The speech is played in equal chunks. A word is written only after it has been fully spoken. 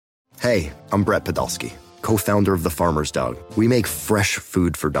Hey, I'm Brett Podolsky, co-founder of The Farmer's Dog. We make fresh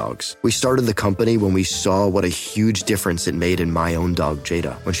food for dogs. We started the company when we saw what a huge difference it made in my own dog,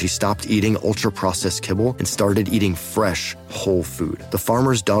 Jada, when she stopped eating ultra-processed kibble and started eating fresh, whole food. The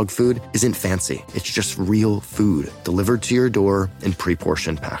Farmer's Dog food isn't fancy. It's just real food delivered to your door in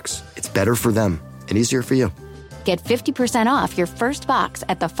pre-portioned packs. It's better for them and easier for you. Get 50% off your first box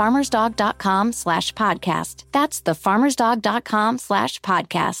at thefarmersdog.com/podcast. That's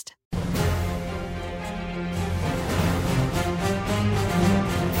thefarmersdog.com/podcast.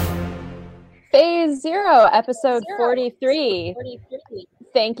 Phase Zero, episode 43.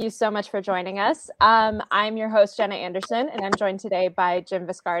 Thank you so much for joining us. I'm your host, Jenna Anderson, and I'm joined today by Jim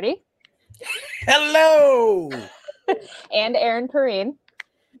Viscardi. Hello! And Aaron Perrine.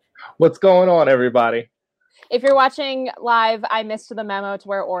 What's going on, everybody? If you're watching live, I missed the memo to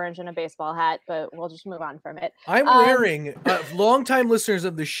wear orange and a baseball hat, but we'll just move on from it. I'm wearing, longtime listeners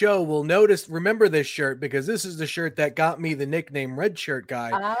of the show will remember this shirt because this is the shirt that got me the nickname Red Shirt Guy.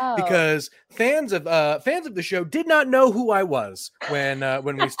 Because fans of the show did not know who I was when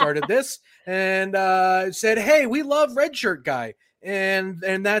we started this, and said, "Hey, we love Red Shirt Guy," and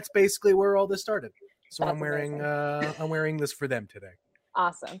that's basically where all this started. So I'm wearing this for them today.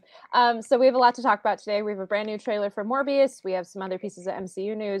 Awesome. So we have a lot to talk about today. We have a brand new trailer for Morbius. We have some other pieces of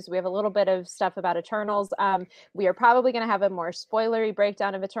MCU news. We have a little bit of stuff about Eternals. We are probably going to have a more spoilery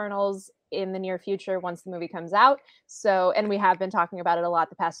breakdown of Eternals in the near future once the movie comes out. So, and we have been talking about it a lot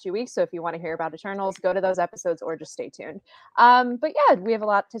the past 2 weeks. So if you want to hear about Eternals, go to those episodes or just stay tuned. But yeah, we have a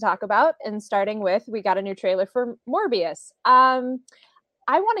lot to talk about. And starting with, we got a new trailer for Morbius.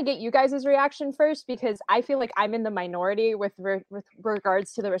 I want to get you guys' reaction first because I feel like I'm in the minority with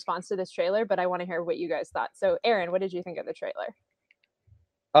regards to the response to this trailer, but I want to hear what you guys thought. So, Aaron, what did you think of the trailer?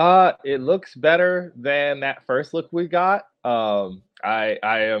 It looks better than that first look we got. I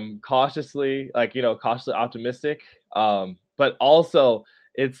am cautiously optimistic. But also,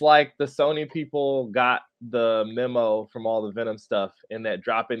 it's like the Sony people got the memo from all the Venom stuff, and that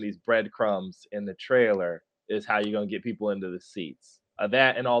dropping these breadcrumbs in the trailer is how you're gonna get people into the seats.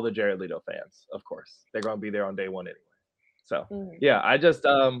 That and all the Jared Leto fans, of course, they're going to be there on day one anyway. So yeah, I just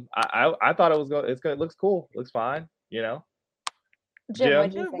I thought it looks cool, looks fine, you know. Jim,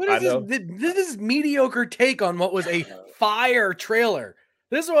 what do you think? What is this is mediocre take on what was a fire trailer.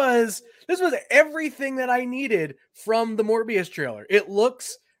 This was everything that I needed from the Morbius trailer. It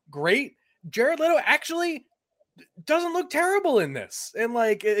looks great. Jared Leto actually doesn't look terrible in this, and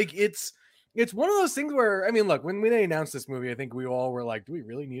it's one of those things where, I mean, look, when they announced this movie, I think we all were like, do we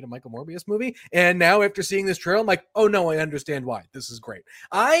really need a Michael Morbius movie? And now after seeing this trailer, I'm like, oh no, I understand why. This is great.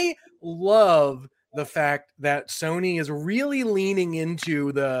 I love the fact that Sony is really leaning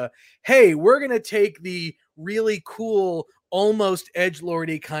into hey, we're going to take the really cool, almost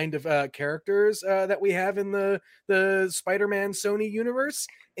edgelordy kind of characters that we have in the Spider-Man Sony universe.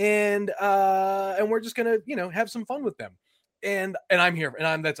 And we're just going to, have some fun with them. And I'm here, and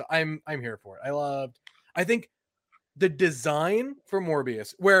I'm here for it. I think the design for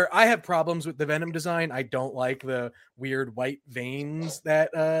Morbius, where I have problems with the Venom design. I don't like the weird white veins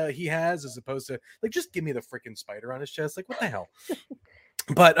that he has, as opposed to just give me the freaking spider on his chest. Like, what the hell?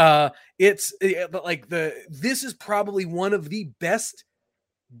 But this is probably one of the best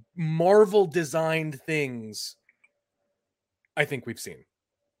Marvel designed things I think we've seen.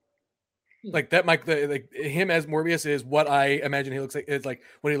 Like that, Mike, him as Morbius is what I imagine he looks like. It's like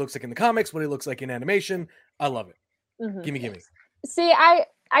what he looks like in the comics, what he looks like in animation. I love it. Mm-hmm. Gimme. See, I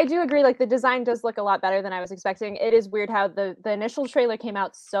do agree. Like the design does look a lot better than I was expecting. It is weird how the initial trailer came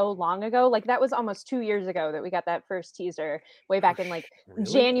out so long ago. Like that was almost 2 years ago that we got that first teaser way back in really?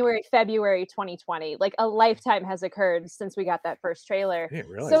 January, February 2020. Like a lifetime has occurred since we got that first trailer.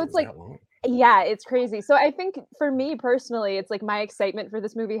 So it's like. Yeah, it's crazy. So I think for me personally, it's like my excitement for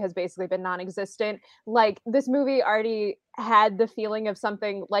this movie has basically been non-existent. Like this movie already had the feeling of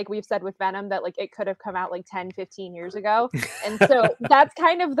something like we've said with Venom that like it could have come out like 10, 15 years ago. And so that's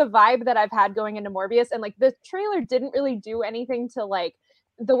kind of the vibe that I've had going into Morbius. And like the trailer didn't really do anything to like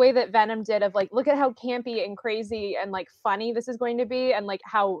the way that Venom did of like, look at how campy and crazy and like funny this is going to be and like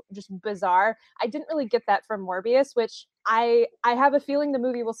how just bizarre. I didn't really get that from Morbius, which I have a feeling the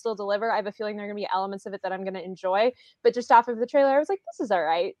movie will still deliver. I have a feeling there are going to be elements of it that I'm going to enjoy. But just off of the trailer, I was like, this is all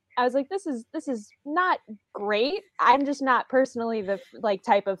right. I was like, this is not great. I'm just not personally the like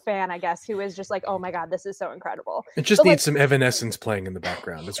type of fan, I guess, who is just like, oh my God, this is so incredible. It just needs some Evanescence playing in the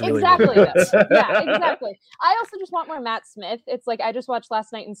background. It's really exactly. Yeah, exactly. I also just want more Matt Smith. It's like I just watched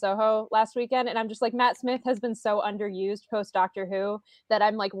Last Night in Soho last weekend, and I'm just like, Matt Smith has been so underused post Doctor Who that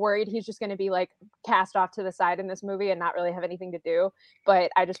I'm like worried he's just going to be like cast off to the side in this movie and not not really have anything to do.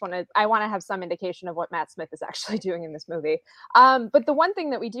 But I want to have some indication of what Matt Smith is actually doing in this movie. But the one thing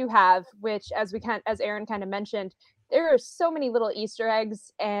that we do have, which as Aaron kind of mentioned, there are so many little Easter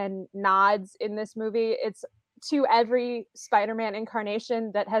eggs and nods in this movie. It's to every Spider-Man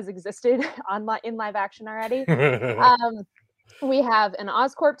incarnation that has existed in live action already. We have an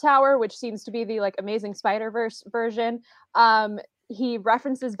Oscorp tower, which seems to be the like Amazing Spider-Verse version. He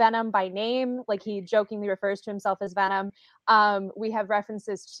references Venom by name, like he jokingly refers to himself as Venom. We have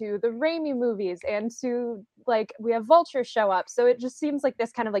references to the Raimi movies and to like we have Vulture show up. So it just seems like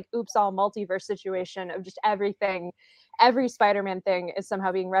this kind of like oops all multiverse situation of just everything. Every Spider-Man thing is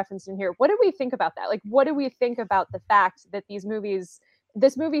somehow being referenced in here. What do we think about that? Like, what do we think about the fact that this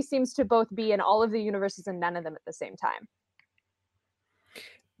movie seems to both be in all of the universes and none of them at the same time?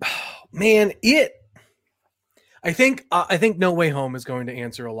 Man, I think No Way Home is going to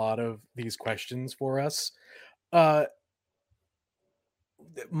answer a lot of these questions for us.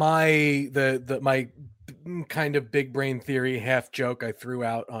 My kind of big brain theory half joke I threw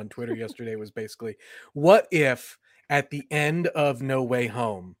out on Twitter yesterday was basically, what if at the end of No Way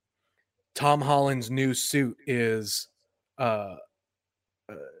Home, Tom Holland's new suit is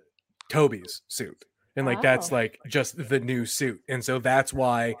Toby's suit? And like that's like just the new suit. And so that's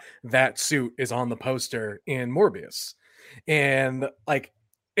why that suit is on the poster in Morbius. And like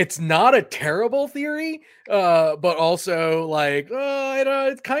it's not a terrible theory, but also like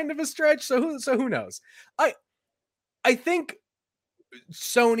it's kind of a stretch. So who knows? I think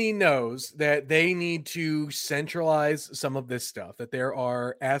Sony knows that they need to centralize some of this stuff, that there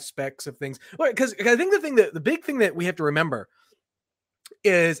are aspects of things. Because I think the big thing that we have to remember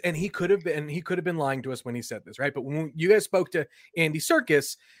is, and he could have been lying to us when he said this, right? But when you guys spoke to Andy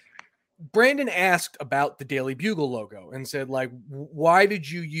Serkis, Brandon asked about the Daily Bugle logo and said, like, why did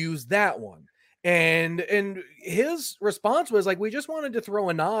you use that one? And his response was like, we just wanted to throw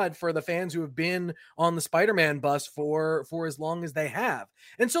a nod for the fans who have been on the Spider-Man bus for as long as they have.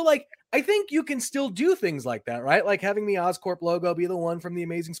 And so like, I think you can still do things like that, right? Like having the Oscorp logo be the one from the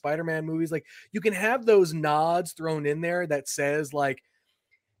Amazing Spider-Man movies. Like you can have those nods thrown in there that says like,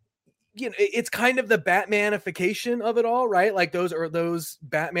 you know, it's kind of the Batmanification of it all, right? Like those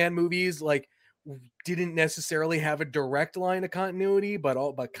Batman movies, like didn't necessarily have a direct line of continuity, but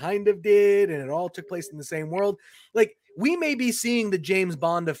kind of did, and it all took place in the same world. Like we may be seeing the James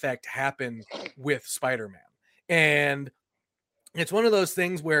Bond effect happen with Spider-Man, and it's one of those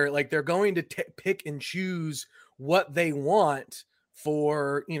things where like they're going to pick and choose what they want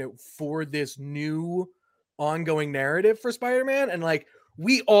for this new ongoing narrative for Spider-Man, and like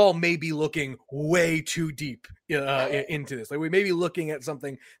we all may be looking way too deep into this. Like we may be looking at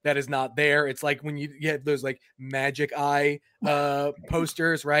something that is not there. It's like when you have those like magic eye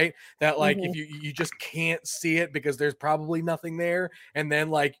posters, right? That like if you just can't see it because there's probably nothing there. And then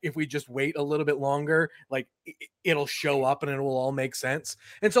like if we just wait a little bit longer, like it'll show up and it will all make sense.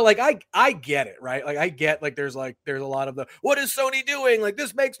 And so like I get it, right? Like I get like there's a lot of the what is Sony doing? Like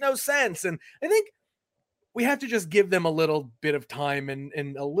this makes no sense. And I think we have to just give them a little bit of time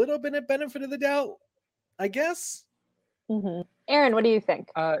and a little bit of benefit of the doubt, I guess. Mm-hmm. Aaron, what do you think?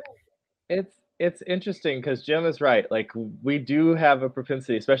 It's interesting because Jim is right. Like we do have a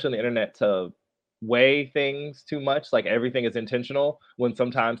propensity, especially on the internet, to weigh things too much. Like everything is intentional when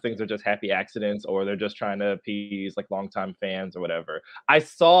sometimes things are just happy accidents or they're just trying to appease like longtime fans or whatever. I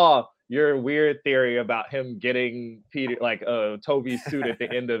saw your weird theory about him getting Toby's suit at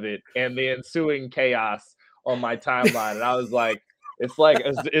the end of it and the ensuing chaos on my timeline, and I was like, it's like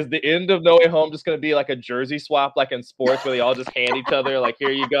is the end of No Way Home just going to be like a jersey swap like in sports where they all just hand each other like,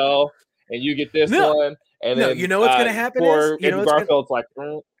 here you go and you get this one, and then you know what's going to happen for Andrew Garfield's like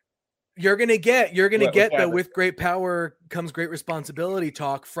you're going to get the with great power comes great responsibility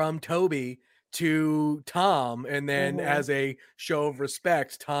talk from Toby to Tom, and then as a show of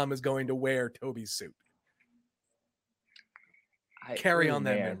respect, Tom is going to wear Toby's suit. Carry on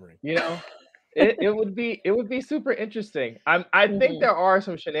that memory. You know, it would be super interesting. I think there are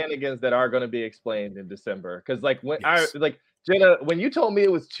some shenanigans that are going to be explained in December, because like when Jenna, when you told me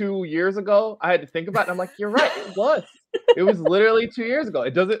it was 2 years ago, I had to think about it. I'm like, you're right, it was. It was literally 2 years ago.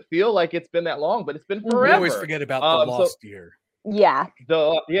 It doesn't feel like it's been that long, but it's been forever. We always forget about the lost year. Yeah.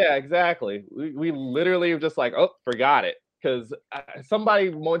 Yeah, exactly. We literally were just like, oh, forgot it. Because somebody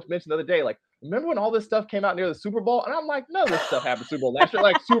mentioned the other day, like, remember when all this stuff came out near the Super Bowl? And I'm like, no, this stuff happened Super Bowl last year,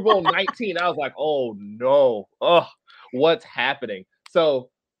 like Super Bowl 19. I was like, oh no, what's happening? So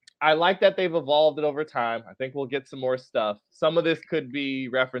I like that they've evolved it over time. I think we'll get some more stuff. Some of this could be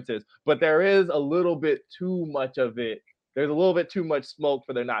references, but there is a little bit too much of it. There's a little bit too much smoke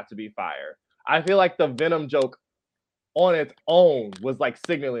for there not to be fire. I feel like the Venom joke on its own was like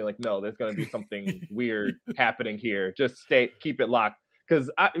signaling like, no, there's going to be something weird happening here. Just keep it locked. Because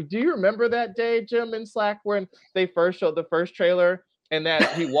do you remember that day, Jim, in Slack, when they first showed the first trailer and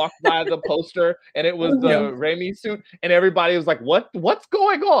that he walked by the poster and it was the Raimi suit and everybody was like, what's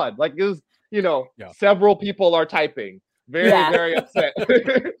going on? Like it was, several people are typing. Very upset.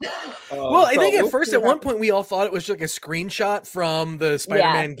 Well, I think at first, at one point, we all thought it was just like a screenshot from the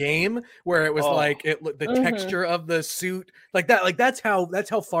Spider-Man game, where it was like the texture of the suit, like that. Like that's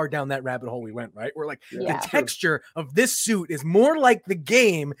how far down that rabbit hole we went, right? We're like the texture of this suit is more like the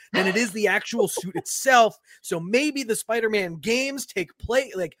game than it is the actual suit itself. So maybe the Spider-Man games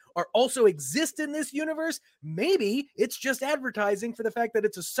are also exist in this universe. Maybe it's just advertising for the fact that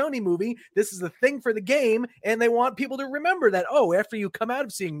it's a Sony movie. This is the thing for the game, and they want people to remember that, after you come out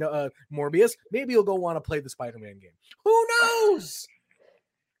of seeing Morbius, maybe you'll go want to play the Spider-Man game. Who knows?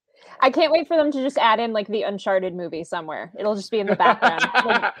 I can't wait for them to just add in like the Uncharted movie somewhere. It'll just be in the background,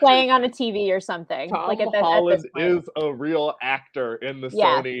 like playing on a TV or something. Tom Holland is a real actor in the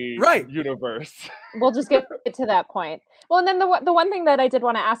Sony universe. We'll just get to that point. Well, and then the one thing that I did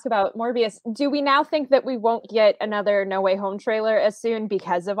want to ask about Morbius, do we now think that we won't get another No Way Home trailer as soon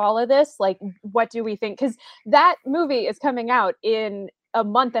because of all of this? Like, what do we think? Because that movie is coming out in a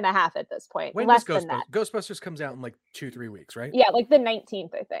month and a half at this point. When less does than that. Ghostbusters comes out in like 2-3 weeks, right? Yeah, like the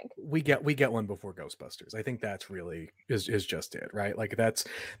 19th, I think. We get one before Ghostbusters. I think that's really is just it, right? Like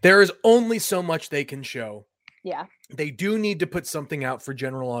there is only so much they can show. Yeah. They do need to put something out for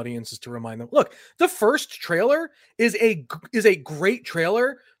general audiences to remind them. Look, the first trailer is a great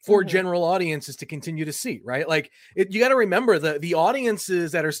trailer for general audiences to continue to see, right? Like you got to remember the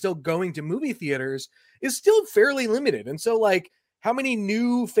audiences that are still going to movie theaters is still fairly limited. And so like how many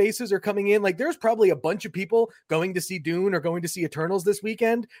new faces are coming in? Like there's probably a bunch of people going to see Dune or going to see Eternals this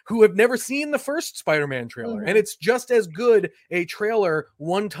weekend who have never seen the first Spider-Man trailer. And it's just as good a trailer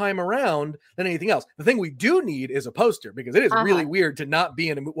one time around than anything else. The thing we do need is a poster, because it is really weird to not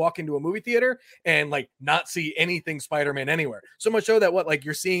be walk into a movie theater and like not see anything Spider-Man anywhere. So much so that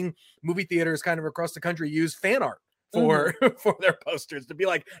you're seeing movie theaters kind of across the country use fan art for their posters to be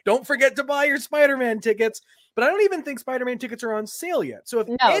like, don't forget to buy your Spider-Man tickets. But I don't even think Spider-Man tickets are on sale yet. So if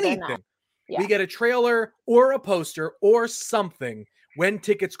anything, we get a trailer or a poster or something when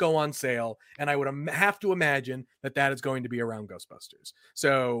tickets go on sale. And I would have to imagine that is going to be around Ghostbusters.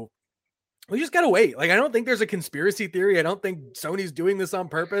 So we just got to wait. Like, I don't think there's a conspiracy theory. I don't think Sony's doing this on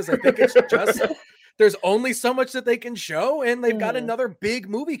purpose. I think it's just there's only so much that they can show. And they've got another big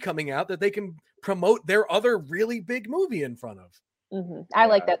movie coming out that they can promote their other really big movie in front of. I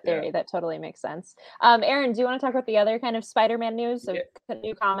like that theory. Yeah. That totally makes sense. Aaron, do you want to talk about the other kind of Spider-Man news? So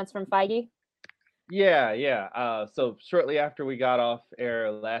new comments from Feige? Yeah. So shortly after we got off air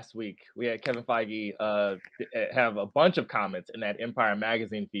last week, we had Kevin Feige have a bunch of comments in that Empire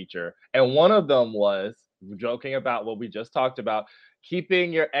magazine feature. And one of them was joking about what we just talked about,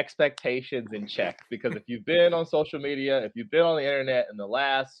 keeping your expectations in check. Because if you've been on social media, if you've been on the internet in the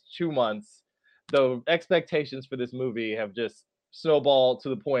last 2 months, the expectations for this movie have just snowball to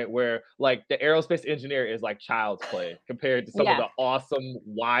the point where like the aerospace engineer is like child's play compared to some of the awesome,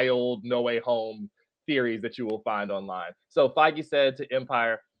 wild No Way Home theories that you will find online. So Feige said to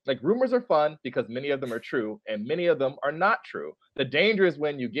Empire, like, rumors are fun because many of them are true and many of them are not true. The danger is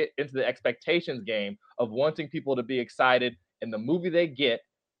when you get into the expectations game of wanting people to be excited in the movie they get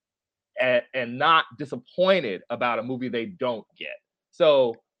and not disappointed about a movie they don't get.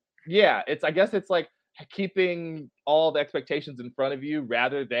 So yeah, I guess it's like keeping all the expectations in front of you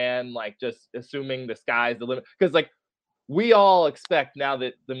rather than like just assuming the sky's the limit. Because like we all expect now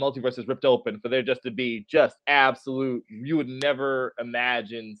that the multiverse is ripped open for there just to be just absolute, you would never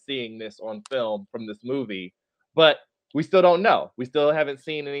imagine seeing this on film from this movie, but we still don't know. We still haven't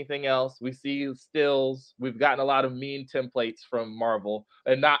seen anything else. We see stills. We've gotten a lot of meme templates from Marvel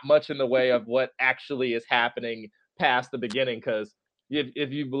and not much in the way of what actually is happening past the beginning. Because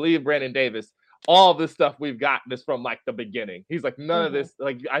if you believe Brandon Davis, all of this stuff we've gotten is from like the beginning. He's like, none of this,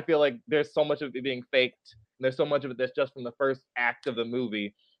 like, I feel like there's so much of it being faked. And there's so much of it that's just from the first act of the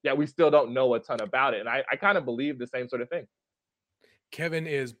movie that we still don't know a ton about it. And I kind of believe the same sort of thing. Kevin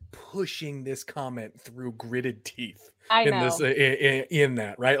is pushing this comment through gritted teeth. I know. In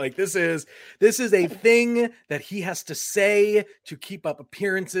that, right? Like this is a thing that he has to say to keep up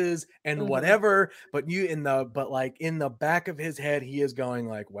appearances and whatever. But in the back of his head, he is going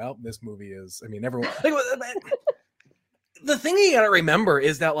like, well, this movie is, I mean, everyone like, the thing you got to remember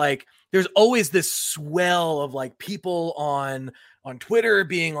is that like, there's always this swell of like people on Twitter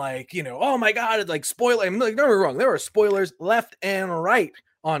being like, you know, oh my God, it's like spoiler. I'm like, no, we're wrong. There are spoilers left and right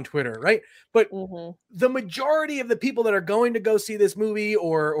on Twitter, right? But Mhm. the majority of the people that are going to go see this movie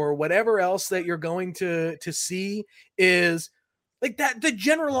or whatever else that you're going to see is like that the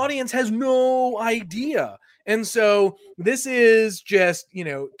general audience has no idea. And so this is just,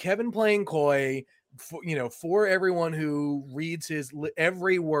 Kevin playing coy for everyone who reads his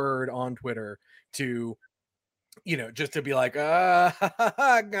every word on Twitter to just to be like,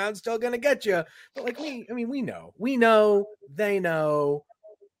 I'm still gonna get you. But like we know, they know.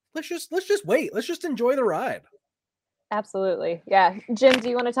 Let's just wait. Let's just enjoy the ride. Absolutely. Yeah. Jim, do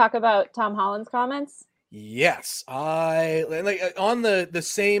you want to talk about Tom Holland's comments? Yes, I like on the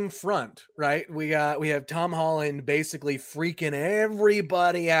same front, right? We have Tom Holland basically freaking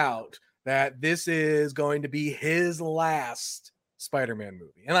everybody out that this is going to be his last Spider-Man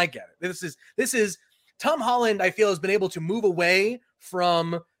movie. And I get it. This is Tom Holland, I feel, has been able to move away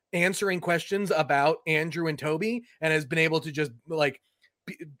from answering questions about Andrew and Toby and has been able to just like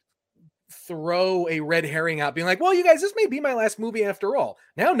throw a red herring out being like, well, you guys, this may be my last movie after all.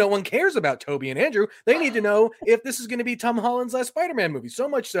 Now no one cares about Toby and Andrew. They need to know if this is going to be Tom Holland's last Spider-Man movie. So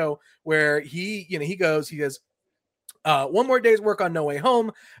much so where he goes, one more day's work on No Way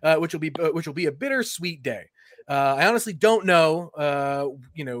Home, which will be a bittersweet day. I honestly don't know.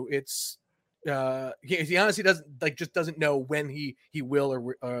 He honestly doesn't know when he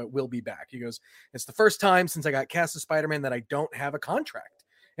will or will be back. He goes, it's the first time since I got cast as Spider-Man that I don't have a contract.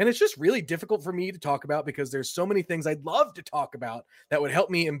 And it's just really difficult for me to talk about because there's so many things I'd love to talk about that would help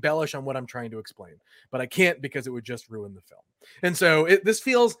me embellish on what I'm trying to explain, but I can't because it would just ruin the film. And so it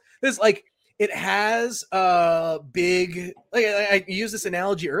has a big, like I used this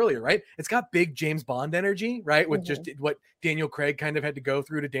analogy earlier, right? It's got big James Bond energy, right? With just what Daniel Craig kind of had to go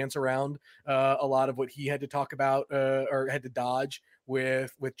through to dance around a lot of what he had to talk about or had to dodge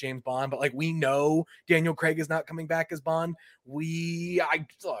with James Bond. But like, we know Daniel Craig is not coming back as Bond. Do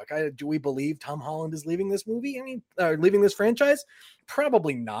we believe Tom Holland is leaving this movie? I mean, leaving this franchise?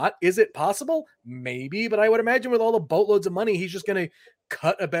 Probably not. Is it possible? Maybe, but I would imagine with all the boatloads of money, he's just going to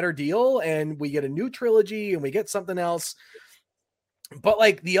cut a better deal and we get a new trilogy and we get something else. But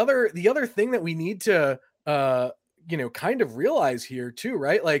like the other thing that we need to kind of realize here too,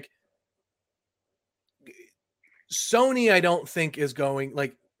 right? Like Sony, I don't think is going,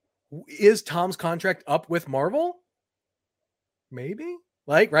 like, is Tom's contract up with Marvel? Maybe,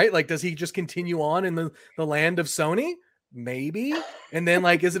 like, right? Like, does he just continue on in the land of Sony? Maybe. And then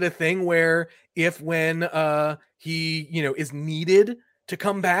like, is it a thing where when he, is needed to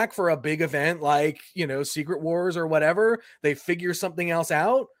come back for a big event like, Secret Wars or whatever, they figure something else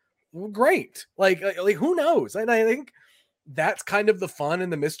out? Well, great. Like who knows? And I think that's kind of the fun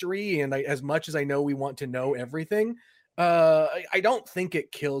and the mystery. And as much as I know we want to know everything, I don't think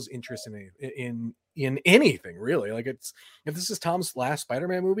it kills interest in anything really. Like if this is Tom's last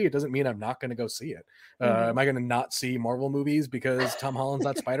Spider-Man movie, it doesn't mean I'm not going to go see it. Am I going to not see Marvel movies because Tom Holland's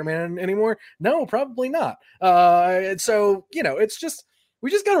not Spider-Man anymore? No, probably not. So, it's just, we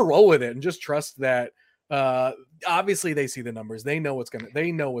just got to roll with it and just trust that, obviously they see the numbers. They know what's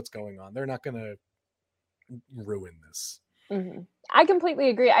going on. They're not going to ruin this. I completely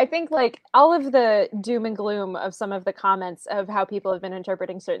agree. I think like all of the doom and gloom of some of the comments of how people have been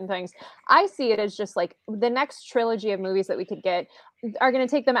interpreting certain things, I see it as just like the next trilogy of movies that we could get are going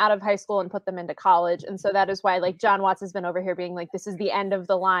to take them out of high school and put them into college. And so that is why like John Watts has been over here being like, this is the end of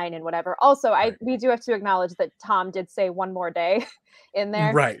the line and whatever. Also, we do have to acknowledge that Tom did say one more day in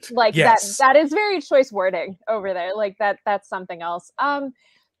there. Right. Like yes. that is very choice wording over there. Like that's something else.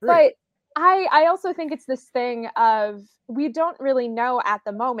 But I also think it's this thing of we don't really know at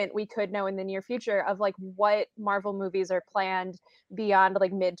the moment. We could know in the near future of like what Marvel movies are planned beyond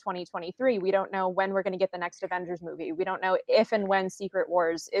like mid 2023. We don't know when we're going to get the next Avengers movie. We don't know if and when Secret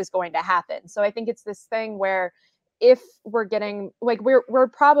Wars is going to happen. So I think it's this thing where if we're getting like we're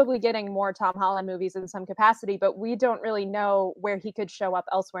probably getting more Tom Holland movies in some capacity, but we don't really know where he could show up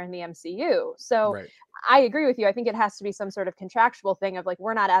elsewhere in the MCU. So I agree with you. I think it has to be some sort of contractual thing of like,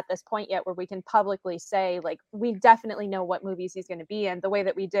 we're not at this point yet where we can publicly say like, we definitely know what movies he's going to be in, the way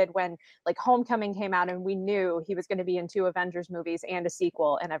that we did when like Homecoming came out and we knew he was going to be in 2 Avengers movies and a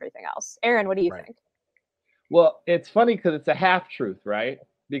sequel and everything else. Aaron, what do you think? Well, it's funny because it's a half truth, right?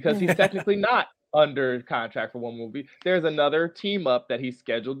 Because he's technically not under contract for one movie. There's another team up that he's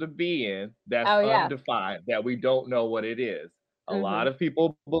scheduled to be in that's undefined, that we don't know what it is. A lot of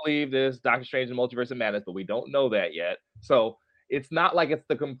people believe this Doctor Strange and Multiverse of Madness, but we don't know that yet. So it's not like it's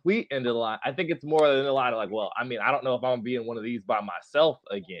the complete end of the line. I think it's more than the line of like, well, I mean, I don't know if I'm gonna be in one of these by myself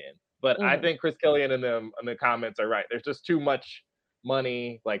again. But I think Chris Killian and them in the comments are right. There's just too much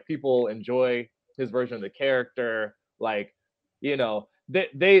money. Like people enjoy his version of the character. Like,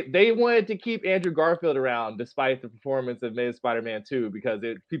 they wanted to keep Andrew Garfield around despite the performance of Amazing Spider-Man 2 because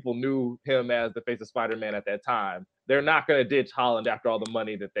people knew him as the face of Spider-Man at that time. They're not going to ditch Holland after all the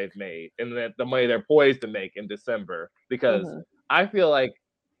money that they've made and the money they're poised to make in December because I feel like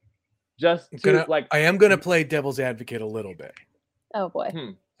I am going to play devil's advocate a little bit. Oh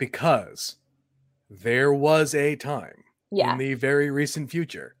boy. Because there was a time in the very recent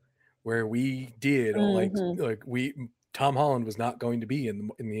future where we did Tom Holland was not going to be in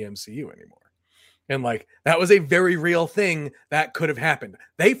the MCU anymore. And like that was a very real thing that could have happened.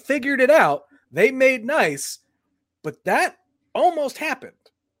 They figured it out. They made nice, but that almost happened.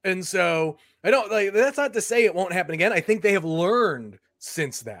 And so I don't like that's not to say it won't happen again. I think they have learned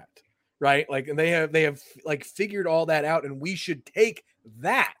since that. Right? Like, and they have like figured all that out, and we should take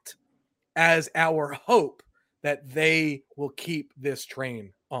that as our hope that they will keep this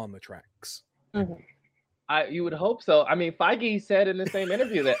train on the tracks. You would hope so. I mean, Feige said in the same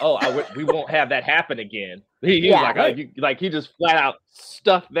interview that we won't have that happen again. He's he just flat out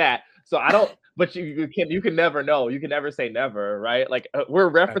stuffed that. So I don't. But you can never know. You can never say never, right? Like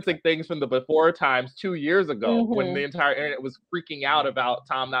we're referencing things from the before times 2 years ago when the entire internet was freaking out about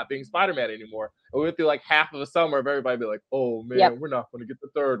Tom not being Spider-Man anymore. And we went through like half of a summer of everybody be like, "Oh man, we're not going to get the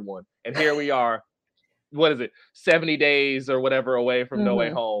third one." And here we are. What is it? 70 days or whatever away from No Way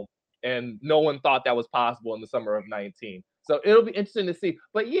Home, and no one thought that was possible in the summer of 19. So it'll be interesting to see.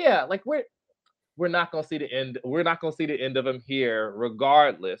 But yeah, like we're not going to see the end. We're not going to see the end of him here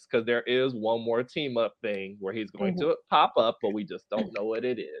regardless, because there is one more team up thing where he's going to pop up, but we just don't know what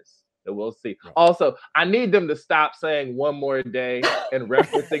it is. So we'll see. Also, I need them to stop saying one more day and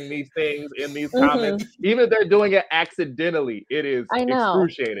referencing these things in these comments. Even if they're doing it accidentally, it is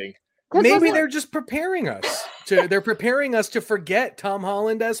excruciating. Maybe they're just preparing us to forget Tom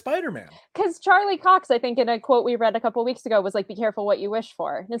Holland as Spider-Man. Because Charlie Cox, I think in a quote we read a couple weeks ago, was like, "Be careful what you wish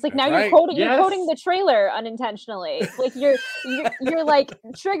for." And it's like, now you're quoting the trailer unintentionally. Like you're like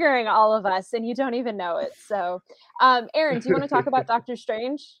triggering all of us and you don't even know it. So Aaron, do you want to talk about Doctor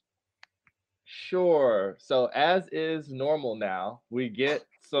Strange? Sure. So as is normal now, we get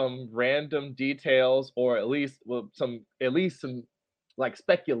some random details, or at least some like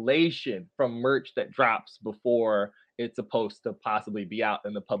speculation from merch that drops before it's supposed to possibly be out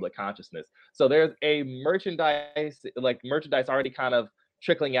in the public consciousness. So there's a merchandise already kind of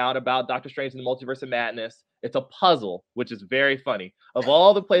trickling out about Doctor Strange and the Multiverse of Madness. It's a puzzle, which is very funny. Of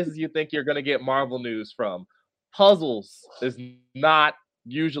all the places you think you're going to get Marvel news from, puzzles is not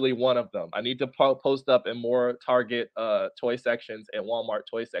usually one of them. I need to post up in more Target toy sections and Walmart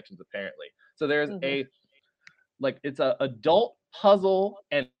toy sections, apparently. So there's it's a adult puzzle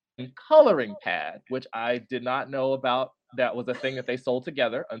and coloring pad, which I did not know about. That was a thing that they sold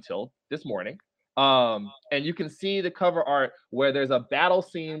together until this morning. And you can see the cover art where there's a battle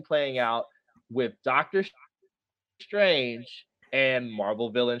scene playing out with Doctor Strange and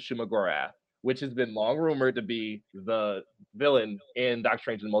Marvel villain Shuma-Gorath, which has been long rumored to be the villain in Doctor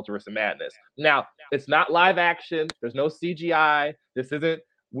Strange and the Multiverse of Madness. Now, it's not live action. There's no CGI. This isn't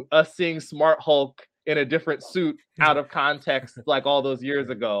us seeing Smart Hulk in a different suit out of context like all those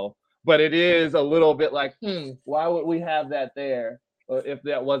years ago. But it is a little bit like, why would we have that there if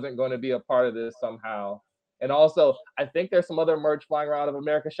that wasn't going to be a part of this somehow? And also, I think there's some other merch flying around of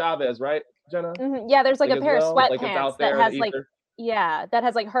America Chavez, right, Jenna? Yeah, there's like a pair of sweatpants that has that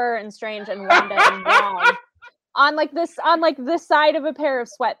has like her and Strange and Wanda and Wong on this side of a pair of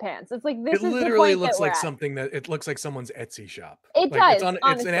sweatpants. It's like this is literally the point looks like at. something that it looks like someone's Etsy shop. It does.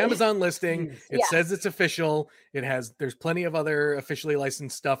 It's an Amazon listing. It says it's official. There's plenty of other officially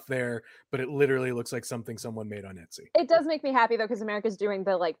licensed stuff there, but it literally looks like something someone made on Etsy. It does make me happy though, because America's doing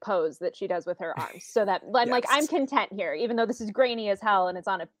the like pose that she does with her arms, so that I'm content here, even though this is grainy as hell and it's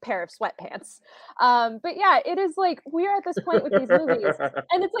on a pair of sweatpants. But yeah, it is like we're at this point with these movies,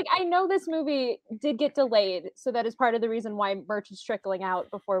 and it's like I know this movie did get delayed, so that is part of the reason why merch is trickling out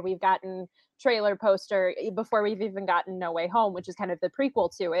before we've gotten trailer poster, before we've even gotten No Way Home, which is kind of the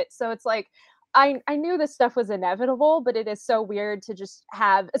prequel to it. So it's like I knew this stuff was inevitable, but it is so weird to just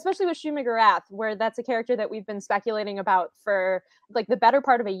have, especially with Shuma-Gorath, where that's a character that we've been speculating about for like the better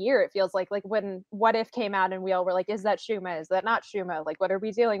part of a year. It feels like when What If came out and we all were like, is that Shuma? Is that not Shuma? Like, what are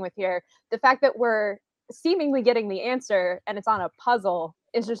we dealing with here? The fact that we're seemingly getting the answer and it's on a puzzle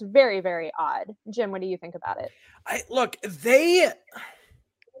is just very, very odd. Jim, what do you think about it? Look, they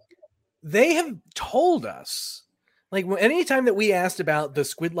have told us, like anytime that we asked about the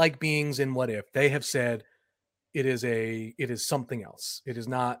squid-like beings in What If, they have said it is something else. It is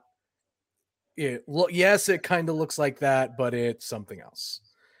not. Yes, it kind of looks like that, but it's something else.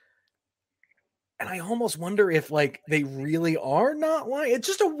 And I almost wonder if like they really are not lying. It's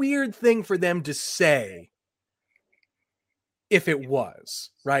just a weird thing for them to say if it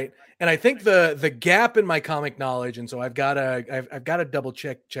was, right? And I think the gap in my comic knowledge, and so I've got to double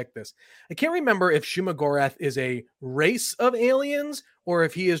check this. I can't remember if Shumagorath is a race of aliens or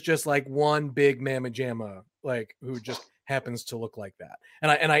if he is just like one big mamma jamma, like who just happens to look like that.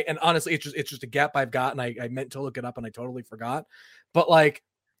 And honestly, it's just a gap I've got, and I meant to look it up and I totally forgot. But like,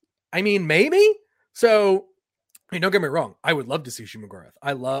 I mean, maybe. So, I mean, don't get me wrong. I would love to see Shumagorath.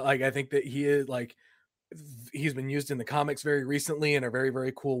 I think that he is like, he's been used in the comics very recently in a very,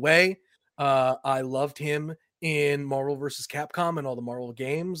 very cool way. I loved him in Marvel versus Capcom and all the Marvel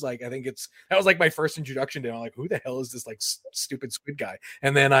games. Like, I think that was like my first introduction to him. I'm like, who the hell is this like stupid squid guy?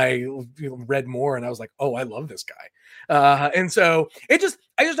 And then I read more and I was like, oh, I love this guy. And so I just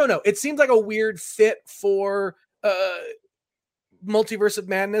don't know. It seems like a weird fit for, Multiverse of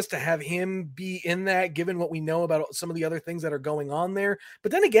Madness to have him be in that, given what we know about some of the other things that are going on there.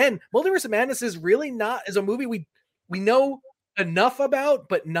 But then again, Multiverse of Madness is really not as a movie we know enough about,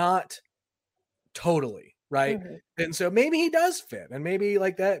 but not totally, right? Mm-hmm. And so maybe he does fit, and maybe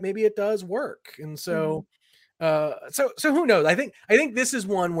like that, maybe it does work. And so so who knows? I think this is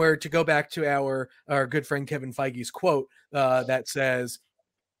one where, to go back to our good friend Kevin Feige's quote that says,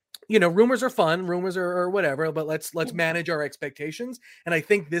 you know, rumors are fun, rumors are whatever, but let's manage our expectations. And I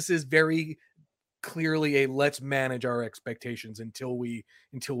think this is very clearly a let's manage our expectations until we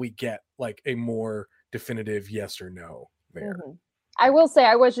get like a more definitive yes or no there. Mm-hmm. I will say,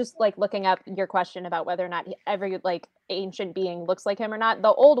 I was just like looking up your question about whether or not every like ancient being looks like him or not.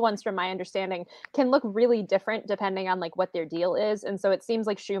 The old ones, from my understanding, can look really different depending on like what their deal is. And so it seems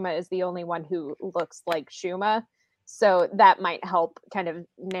like Shuma is the only one who looks like Shuma. So that might help kind of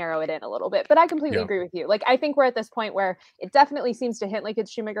narrow it in a little bit. But I completely agree with you. Like, I think we're at this point where it definitely seems to hint like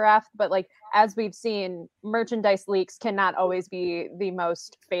it's Shumagorath, but like, as we've seen, merchandise leaks cannot always be the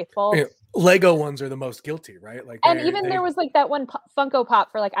most faithful. Yeah. Lego ones are the most guilty, right? Like, and even there was like that one Funko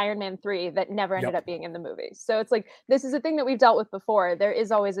Pop for like Iron Man 3 that never ended up being in the movie. So it's like, this is a thing that we've dealt with before. There is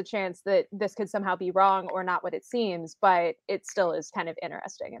always a chance that this could somehow be wrong or not what it seems, but it still is kind of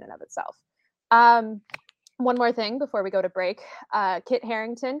interesting in and of itself. One more thing before we go to break. Kit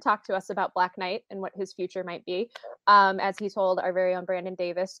Harington talked to us about Black Knight and what his future might be. As he told our very own Brandon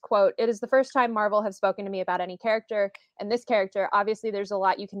Davis, quote, "It is the first time Marvel have spoken to me about any character. And this character, obviously there's a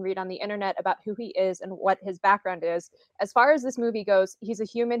lot you can read on the internet about who he is and what his background is. As far as this movie goes, he's a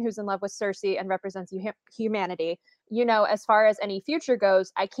human who's in love with Cersei and represents humanity. You know, as far as any future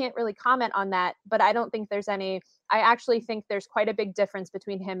goes, I can't really comment on that, but I don't think there's any. I actually think there's quite a big difference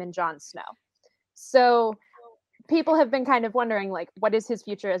between him and Jon Snow." So people have been kind of wondering, like, what is his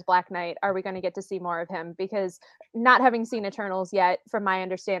future as Black Knight? Are we going to get to see more of him? Because not having seen Eternals yet, from my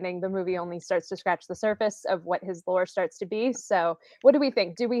understanding, the movie only starts to scratch the surface of what his lore starts to be. So what do we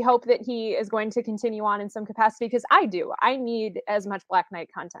think? Do we hope that he is going to continue on in some capacity? Because I do. I need as much Black Knight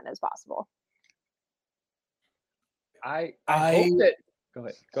content as possible. I hope that...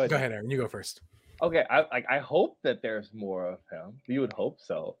 Go ahead, Aaron. You go first. Okay, I hope that there's more of him. You would hope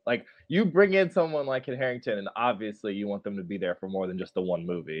so. Like, you bring in someone like Kit Harington, and obviously you want them to be there for more than just the one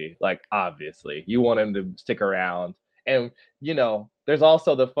movie. Like, obviously, you want him to stick around. And, you know, there's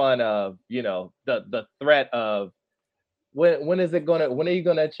also the fun of, you know, the threat of when are you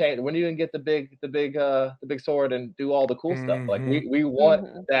gonna change? When are you gonna get the big sword and do all the cool stuff? Like, we want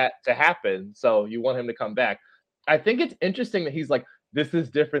that to happen. So you want him to come back. I think it's interesting that he's like, this is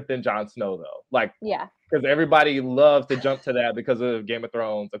different than Jon Snow, though. Like, yeah, because everybody loves to jump to that because of Game of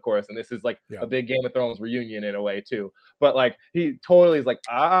Thrones, of course. And this is like a big Game of Thrones reunion in a way, too. But like, he totally is like,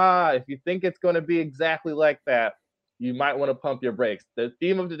 if you think it's going to be exactly like that, you might want to pump your brakes. The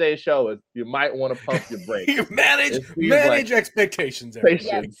theme of today's show is you might want to pump your brakes. You manage expectations.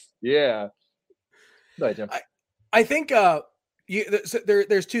 Yeah. Go ahead, Jim. I think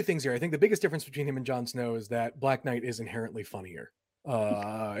there's two things here. I think the biggest difference between him and Jon Snow is that Black Knight is inherently funnier.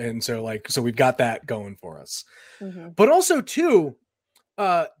 And so we've got that going for us. But also too,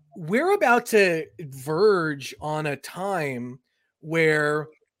 we're about to verge on a time where,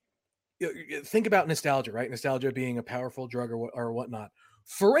 think about nostalgia, right? Nostalgia being a powerful drug or whatnot.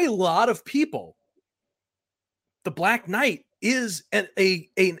 For a lot of people, the Black Knight is an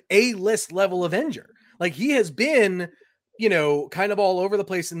A-list level Avenger. Like, he has been, you know, kind of all over the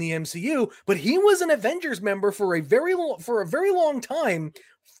place in the MCU, but he was an Avengers member for a very long time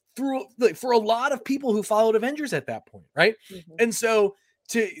for a lot of people who followed Avengers at that point, right? And so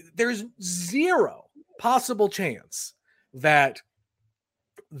there's zero possible chance that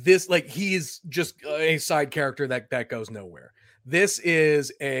this, like, he is just a side character that goes nowhere. This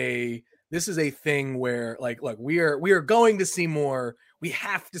is a this is a thing where like, look, we are going to see more. We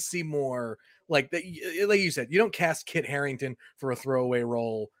have to see more. Like you said, you don't cast Kit Harington for a throwaway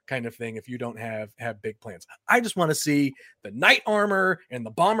role kind of thing if you don't have big plans. I just want to see the knight armor and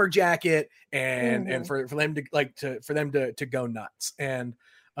the bomber jacket and for them to go nuts. And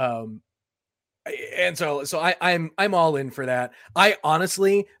so I'm all in for that. I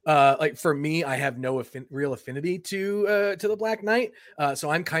honestly like, for me, I have no real affinity to the Black Knight. So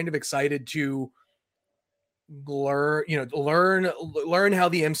I'm kind of excited to learn how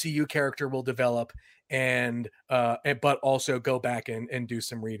the MCU character will develop but also go back and do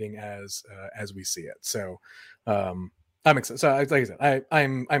some reading as we see it. So I'm excited. So like I said,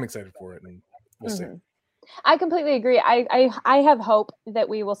 I'm excited for it, and we'll see. I completely agree. I have hope that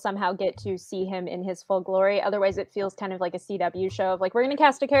we will somehow get to see him in his full glory. Otherwise, it feels kind of like a CW show of like, we're going to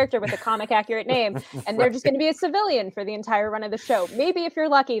cast a character with a comic accurate name, and they're just going to be a civilian for the entire run of the show. Maybe if you're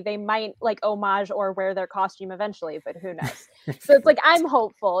lucky, they might like homage or wear their costume eventually, but who knows? So it's like, I'm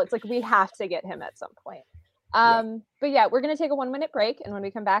hopeful. It's like, we have to get him at some point. But yeah, we're going to take a 1-minute break. And when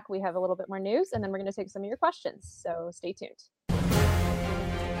we come back, we have a little bit more news, and then we're going to take some of your questions. So stay tuned.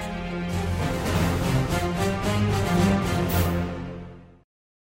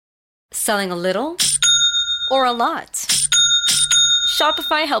 Selling a little or a lot?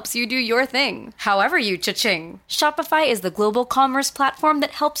 Shopify helps you do your thing, however you cha-ching. Shopify is the global commerce platform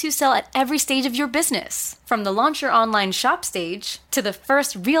that helps you sell at every stage of your business. From the launch your online shop stage, to the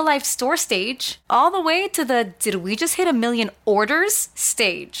first real-life store stage, all the way to the did we just hit 1 million orders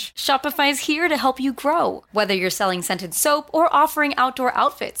stage. Shopify is here to help you grow. Whether you're selling scented soap or offering outdoor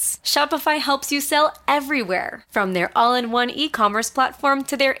outfits, Shopify helps you sell everywhere. From their all-in-one e-commerce platform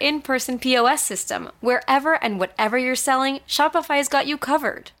to their in-person POS system, wherever and whatever you're selling, Shopify's got you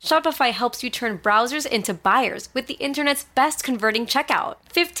covered. Shopify helps you turn browsers into buyers with the internet's best converting checkout.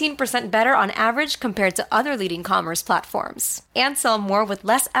 15% better on average compared to other leading commerce platforms. And sell more with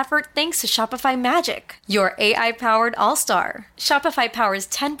less effort thanks to Shopify Magic, your AI-powered all-star. Shopify powers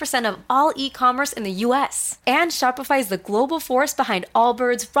 10% of all e-commerce in the US. And Shopify is the global force behind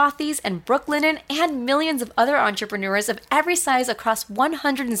Allbirds, Rothy's, and Brooklinen, and millions of other entrepreneurs of every size across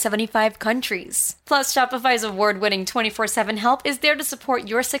 175 countries. Plus, Shopify's award-winning 24/7 help is there to support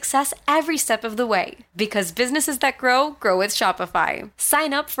your success every step of the way. Because businesses that grow with Shopify.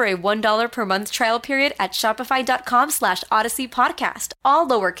 Sign up for a $1 per month trial period at shopify.com/Odyssey Podcast, all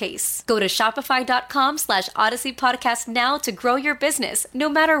lowercase. Go to shopify.com/Odyssey Podcast now to grow your business, no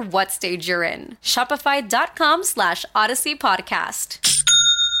matter what stage you're in. Shopify.com/Odyssey Podcast.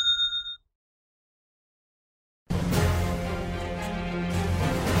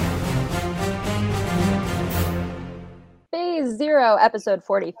 Phase 0, episode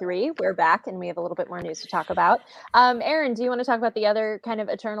 43. We're back, and we have a little bit more news to talk about. Aaron, do you want to talk about the other kind of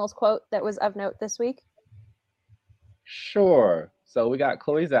Eternals quote that was of note this week? Sure. So we got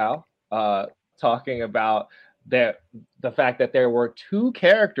Chloe Zhao talking about the fact that there were 2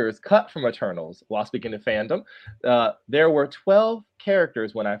 characters cut from Eternals. While speaking to fandom, there were 12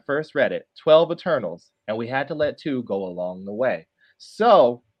 characters when I first read it, 12 Eternals, and we had to let 2 go along the way.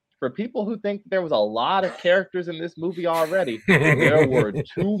 So for people who think there was a lot of characters in this movie already, there were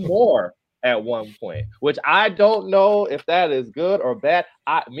 2 more at one point, which I don't know if that is good or bad.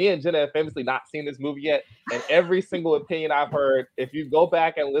 Me and Jenna have famously not seen this movie yet, and every single opinion I've heard, if you go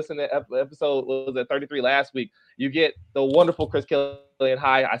back and listen to episode, was it 33 last week, you get the wonderful Chris Killian.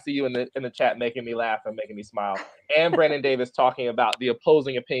 Hi, I see you in the chat making me laugh and making me smile, and Brandon Davis talking about the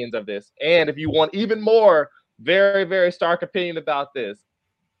opposing opinions of this. And if you want even more very, very stark opinion about this,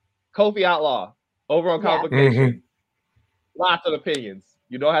 Kofi Outlaw over on Comic Book Nation. Lots of opinions.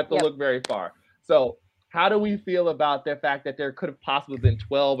 You don't have to look very far. So how do we feel about the fact that there could have possibly been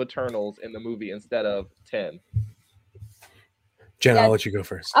 12 Eternals in the movie instead of 10? Jen, I'll let you go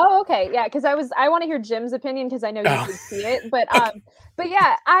first. Oh, okay. Yeah, because I want to hear Jim's opinion because I know you can see it. But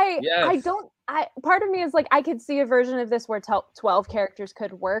yeah, part of me is like, I could see a version of this where 12 characters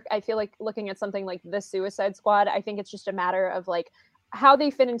could work. I feel like looking at something like the Suicide Squad, I think it's just a matter of like how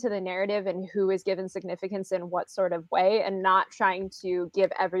they fit into the narrative and who is given significance in what sort of way, and not trying to give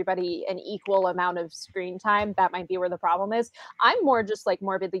everybody an equal amount of screen time. That might be where the problem is. I'm more just like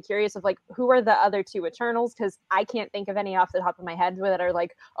morbidly curious of like, who are the other 2 Eternals? Because I can't think of any off the top of my head that are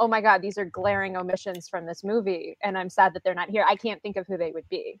like, oh my God, these are glaring omissions from this movie, and I'm sad that they're not here. I can't think of who they would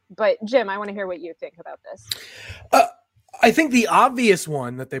be. But Jim, I want to hear what you think about this. I think the obvious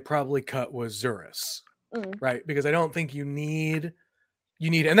one that they probably cut was Zurus, right? Because I don't think you need you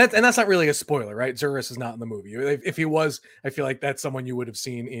need, and that's not really a spoiler, right? Zurus is not in the movie. If he was, I feel like that's someone you would have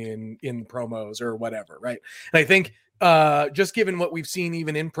seen in promos or whatever, right? And I think just given what we've seen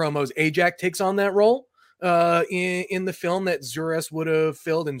even in promos, Ajax takes on that role in the film that Zurus would have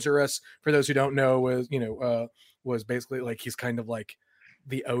filled. And Zurus, for those who don't know, was basically like, he's kind of like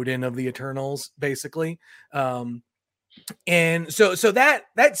the Odin of the Eternals, basically. And so that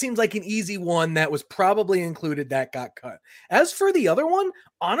seems like an easy one that was probably included that got cut. As for the other one,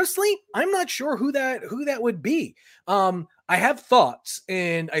 honestly, I'm not sure who that would be. I have thoughts,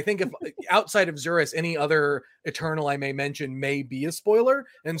 and I think if outside of Zurus, any other Eternal I may mention may be a spoiler.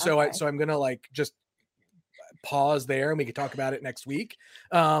 And so I'm gonna like just pause there, and we can talk about it next week.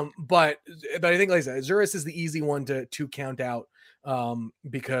 But I think, like I said, Zurus is the easy one to count out,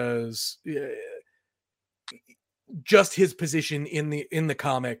 because just his position in the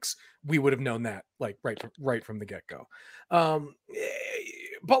comics, we would have known that like right from the get-go.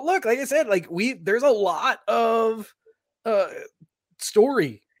 But look, like I said, like there's a lot of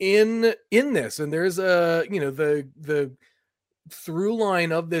story in this, and there's the through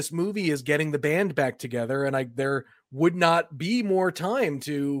line of this movie is getting the band back together, and there would not be more time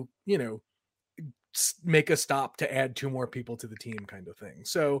to make a stop to add 2 more people to the team, kind of thing.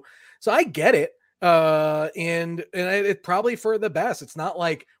 So I get it. And it's probably for the best. It's not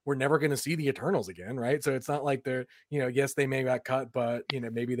like we're never going to see the Eternals again, right? So it's not like they're, yes, they may got cut, but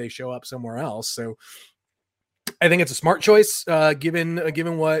maybe they show up somewhere else. So I think it's a smart choice, given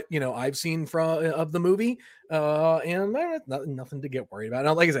what I've seen of the movie, and nothing to get worried about.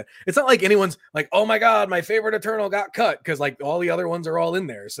 And like I said, it's not like anyone's like, oh my god, my favorite Eternal got cut, because like all the other ones are all in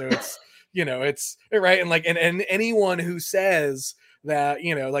there. So it's it's right, and like and anyone who says that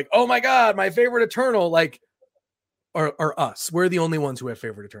like, oh my god, my favorite Eternal, like are us. We're the only ones who have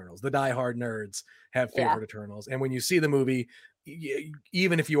favorite Eternals. The diehard nerds have favorite Eternals, and when you see the movie,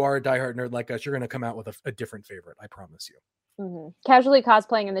 even if you are a diehard nerd like us, you're going to come out with a different favorite. I promise you. Mm-hmm. Casually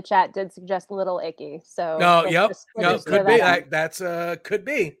Cosplaying in the chat did suggest Little Icky. So could be. That's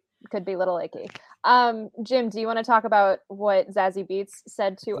could be Little Icky. Jim, do you want to talk about what Zazie Beetz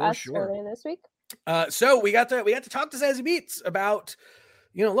said to us earlier this week? So we got to talk to Zazie Beetz about,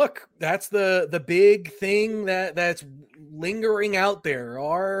 look, that's the big thing that's lingering out there.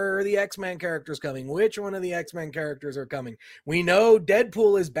 Are the X-Men characters coming? Which one of the X-Men characters are coming? We know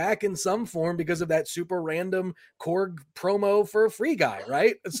Deadpool is back in some form because of that super random Korg promo for Free Guy,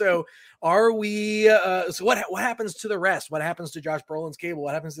 right? So are we, so what happens to the rest? What happens to Josh Brolin's Cable?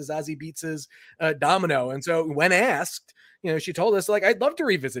 What happens to Zazie Beetz's Domino? And so when asked, she told us, like, I'd love to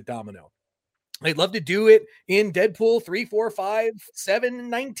revisit Domino. I'd love to do it in Deadpool 3, 4, 5, 7,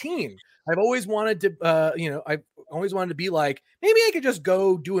 19. I've always wanted to, I've always wanted to be like, maybe I could just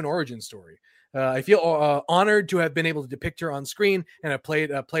go do an origin story. I feel honored to have been able to depict her on screen, and I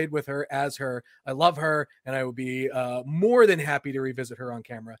played with her as her. I love her, and I would be more than happy to revisit her on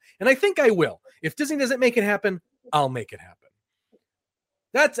camera. And I think I will. If Disney doesn't make it happen, I'll make it happen.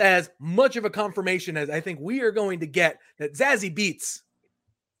 That's as much of a confirmation as I think we are going to get that Zazie Beetz,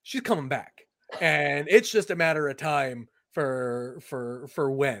 she's coming back. And it's just a matter of time for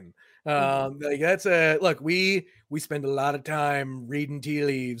when. Like that's look, we spend a lot of time reading tea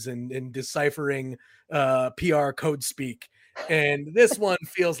leaves and deciphering PR code speak, and this one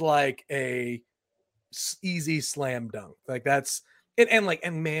feels like a easy slam dunk. Like that's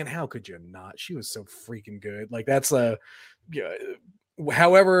and man, how could you not? She was so freaking good. Like that's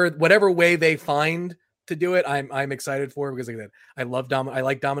whatever way they find to do it, I'm excited for, because like that, I love Domino. I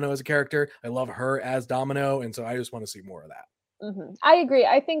like Domino as a character. I love her as Domino, and so I just want to see more of that. Mm-hmm. I agree.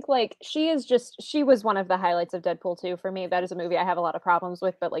 I think like she was one of the highlights of Deadpool 2 for me. That is a movie I have a lot of problems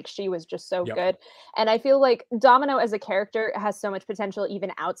with, but like she was just so good. And I feel like Domino as a character has so much potential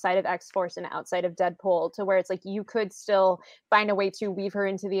even outside of X-Force and outside of Deadpool, to where it's like you could still find a way to weave her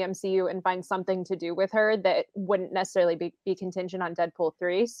into the MCU and find something to do with her that wouldn't necessarily be contingent on Deadpool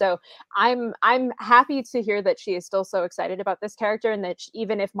 3. So I'm happy to hear that she is still so excited about this character, and that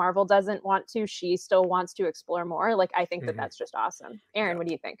even if Marvel doesn't want to, she still wants to explore more. Like I think that's just awesome. Aaron, what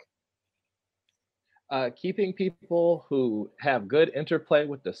do you think? Keeping people who have good interplay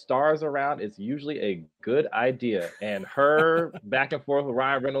with the stars around is usually a good idea. And her back and forth with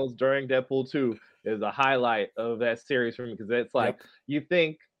Ryan Reynolds during Deadpool 2 is a highlight of that series for me, because it's like you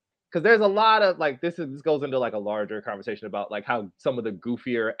think, because there's a lot of like this goes into like a larger conversation about like how some of the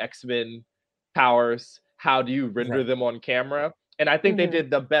goofier X-Men powers, how do you render them on camera? And I think they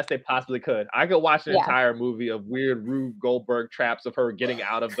did the best they possibly could. I could watch an entire movie of weird Rube Goldberg traps of her getting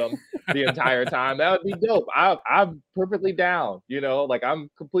out of them the entire time. That would be dope. I'm perfectly down. Like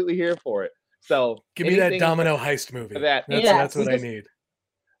I'm completely here for it. So give me that Domino heist movie. That's what I need.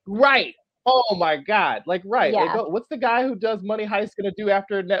 Right. Oh my God. Like, right. Yeah. What's the guy who does Money Heist gonna do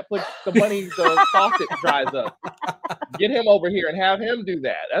after Netflix, the faucet dries up? Get him over here and have him do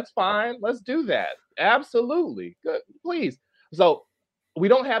that. That's fine. Let's do that. Absolutely. Good. Please. So we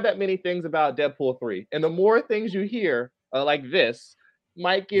don't have that many things about Deadpool 3. And the more things you hear like this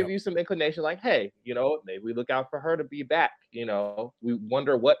might give you some inclination like, hey, maybe we look out for her to be back. We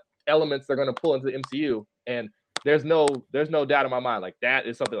wonder what elements they're going to pull into the MCU. And there's no doubt in my mind. Like, that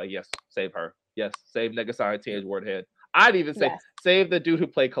is something like, yes, save her. Yes, save Negasonic Teenage Warhead. I'd even say save the dude who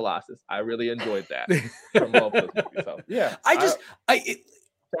played Colossus. I really enjoyed that from both those movies. So yeah, I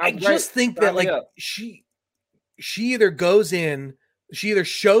just think that like she either goes in, she either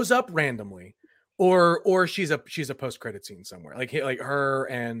shows up randomly, or she's a post-credit scene somewhere, like her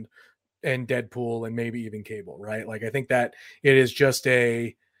and Deadpool and maybe even Cable, right? Like, I think that it is just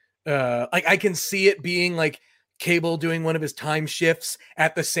a like, I can see it being like Cable doing one of his time shifts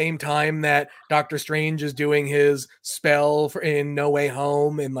at the same time that Doctor Strange is doing his spell in No Way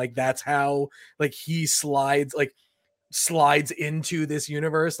Home, and like that's how like he slides into this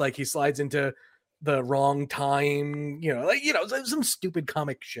universe, like he slides into the wrong time, some stupid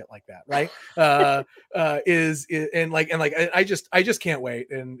comic shit like that, right? I just can't wait,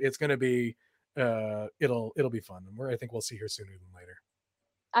 and it's gonna be it'll be fun. I think we'll see her sooner than later.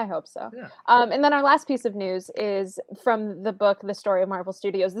 I hope so. Yeah. And then our last piece of news is from the book, The Story of Marvel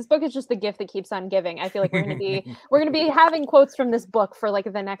Studios. This book is just the gift that keeps on giving. I feel like we're going to be having quotes from this book for like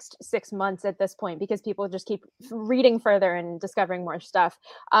the next 6 months at this point, because people just keep reading further and discovering more stuff.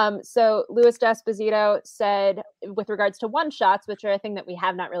 So Louis D'Esposito said, with regards to one-shots, which are a thing that we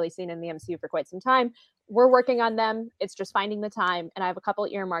have not really seen in the MCU for quite some time, we're working on them. It's just finding the time. And I have a couple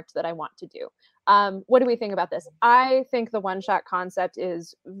earmarked that I want to do. What do we think about this? I think the one-shot concept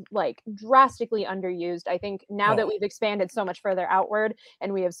is like drastically underused. I think now that we've expanded so much further outward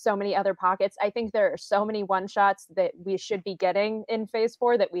and we have so many other pockets, I think there are so many one-shots that we should be getting in phase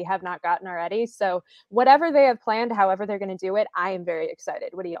 4 that we have not gotten already. So whatever they have planned, however they're going to do it, I am very excited.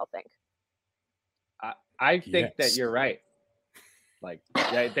 What do y'all think? I think that you're right. Like,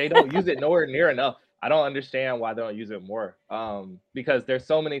 they don't use it nowhere near enough. I don't understand why they don't use it more. Because there's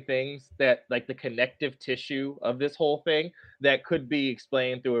so many things that, like, the connective tissue of this whole thing that could be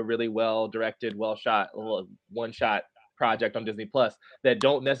explained through a really well-directed, well-shot, one-shot project on Disney Plus that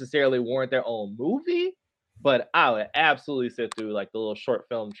don't necessarily warrant their own movie. But I would absolutely sit through like the little short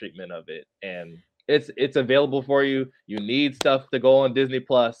film treatment of it, and it's available for you. You need stuff to go on Disney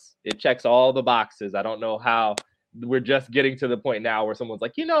Plus. It checks all the boxes. I don't know how we're just getting to the point now where someone's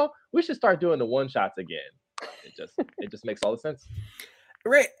like, we should start doing the one shots again. It just makes all the sense.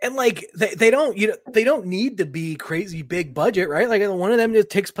 Right. And like they don't need to be crazy big budget, right? Like one of them just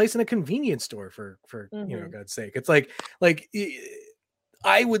takes place in a convenience store for God's sake. It's like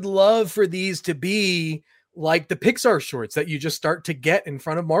I would love for these to be like the Pixar shorts that you just start to get in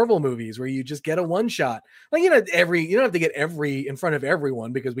front of Marvel movies, where you just get a one shot. Like, you don't have to get every in front of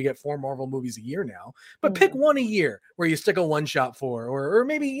everyone, because we get 4 Marvel movies a year now, but pick one a year where you stick a one shot for, or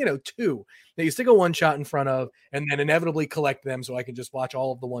maybe, 2 that you stick a one shot in front of, and then inevitably collect them so I can just watch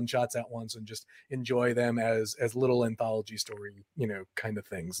all of the one shots at once and just enjoy them as little anthology story, kind of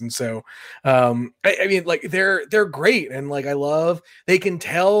things. And so, I mean, like they're great. And like, I love, they can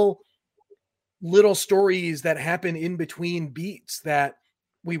tell little stories that happen in between beats that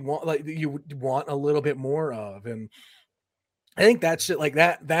we want, like you would want a little bit more of. And I think that's it, like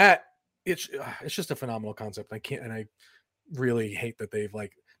that it's just a phenomenal concept. I really hate that they've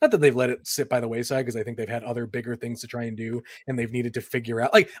not that they've let it sit by the wayside, because I think they've had other bigger things to try and do, and they've needed to figure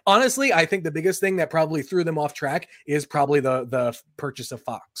out, like, honestly, I think the biggest thing that probably threw them off track is probably the purchase of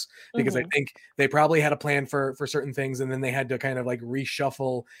Fox, because I think they probably had a plan for certain things, and then they had to kind of like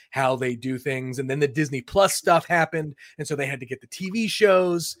reshuffle how they do things. And then the Disney Plus stuff happened, and so they had to get the TV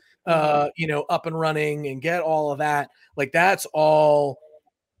shows up and running and get all of that. Like, that's all,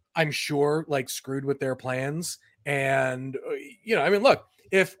 I'm sure, like, screwed with their plans. And I mean, look,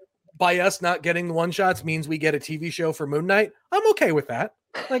 if by us not getting the one shots means we get a TV show for Moon Knight, I'm okay with that.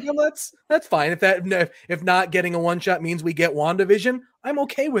 Like, that's fine. If not getting a one shot means we get WandaVision, I'm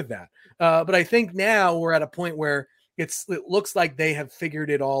okay with that. But I think now we're at a point where it looks like they have figured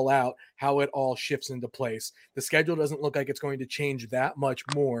it all out, how it all shifts into place. The schedule doesn't look like it's going to change that much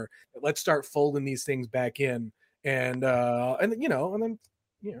more. Let's start folding these things back in, and then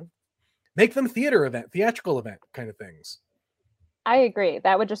make them theatrical event kind of things. I agree.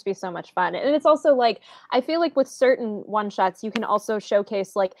 That would just be so much fun. And it's also like, I feel like with certain one shots, you can also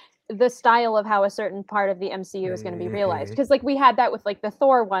showcase like the style of how a certain part of the MCU is going to be realized. Because like we had that with like the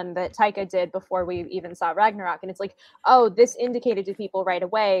Thor one that Taika did before we even saw Ragnarok, and it's like, oh, this indicated to people right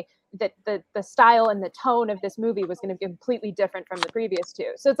away that the style and the tone of this movie was going to be completely different from the previous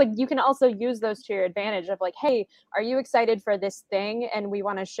two. So it's like you can also use those to your advantage of like, hey, are you excited for this thing? And we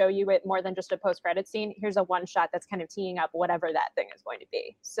want to show you it more than just a post-credit scene. Here's a one shot that's kind of teeing up whatever that thing is going to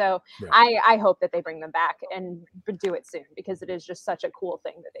be. So I hope that they bring them back and do it soon, because it is just such a cool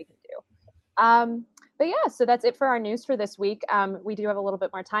thing that they can do. But yeah, so that's it for our news for this week. We do have a little bit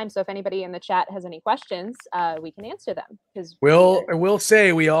more time, so if anybody in the chat has any questions, we can answer them. Because I will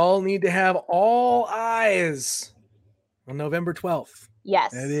say we all need to have all eyes on November 12th.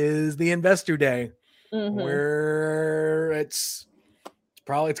 Yes, it is the Investor Day, mm-hmm. where it's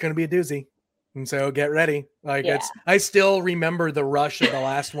going to be a doozy. And so get ready. Like I still remember the rush of the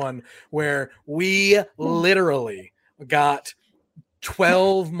last one where we literally got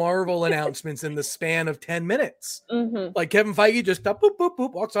 12 Marvel announcements in the span of 10 minutes. Mm-hmm. Like Kevin Feige just boop, boop,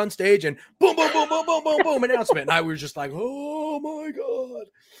 boop, walks on stage and boom, boom, boom, boom, boom, boom, boom, announcement. And I was just like, oh my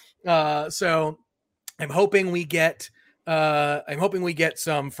God. So I'm hoping we get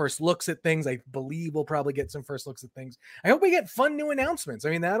some first looks at things. I believe we'll probably get some first looks at things. I hope we get fun new announcements. I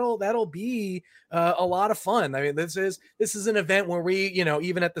mean, that'll be a lot of fun. I mean, this is an event where we,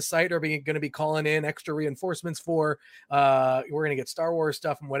 even at the site are going to be calling in extra reinforcements for. We're going to get Star Wars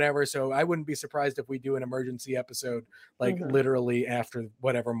stuff and whatever. So I wouldn't be surprised if we do an emergency episode, like literally after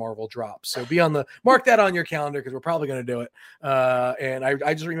whatever Marvel drops. So mark that on your calendar, because we're probably going to do it. And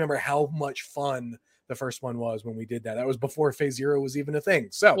I just remember how much fun the first one was when we did that. That was before Phase Zero was even a thing.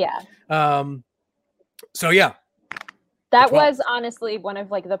 So that was honestly one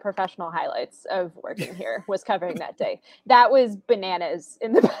of like the professional highlights of working here, was covering that day. That was bananas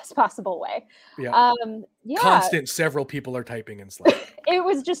in the best possible way. Constant several people are typing in Slack. It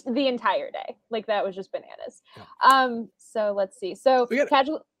was just the entire day. Like that was just bananas. So let's see. So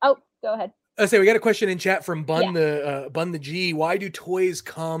casual. Oh, go ahead. I say we got a question in chat from Bun the G. Why do toys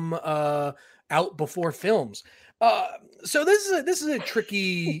come out before films? So this is a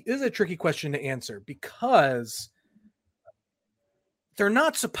tricky question to answer, because they're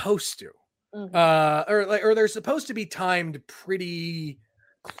not supposed to, or they're supposed to be timed pretty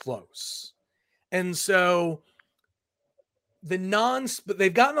close, and so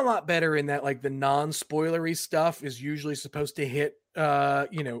they've gotten a lot better in that, like the non-spoilery stuff is usually supposed to hit,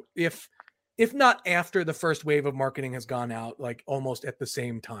 if not after the first wave of marketing has gone out, like almost at the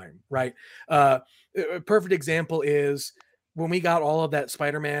same time, right? A perfect example is when we got all of that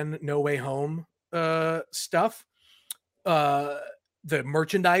Spider-Man No Way Home stuff, the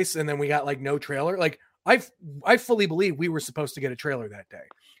merchandise, and then we got like no trailer. Like I fully believe we were supposed to get a trailer that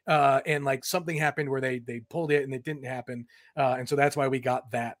day, and like something happened where they pulled it and it didn't happen, and so that's why we got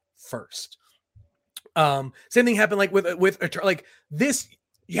that first. Same thing happened like with like this.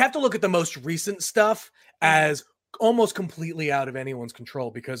 You have to look at the most recent stuff as almost completely out of anyone's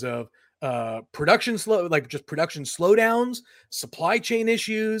control because of production slowdowns, supply chain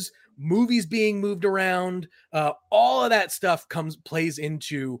issues, movies being moved around. All of that stuff plays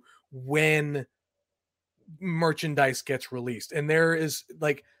into when merchandise gets released. And there is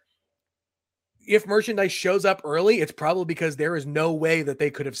like, if merchandise shows up early, it's probably because there is no way that they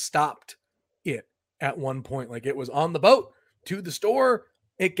could have stopped it at one point. Like it was on the boat to the store.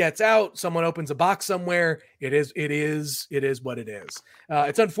 It gets out, someone opens a box somewhere. It is what it is.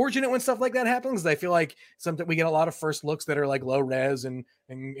 It's unfortunate when stuff like that happens, because I feel like sometimes we get a lot of first looks that are like low res and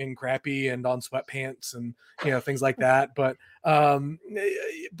crappy and on sweatpants and things like that. But at the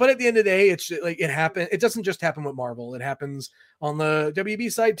end of the day, it's like it happened. It doesn't just happen with Marvel. It happens on the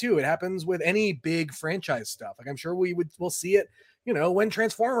WB side too. It happens with any big franchise stuff. Like I'm sure we'll see it, when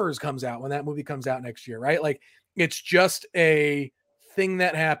Transformers comes out, when that movie comes out next year, right? Like it's just a thing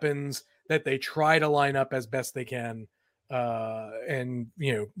that happens that they try to line up as best they can, and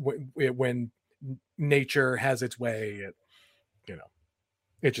when nature has its way,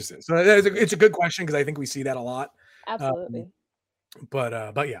 it just is. So it's a good question, because I think we see that a lot. Absolutely.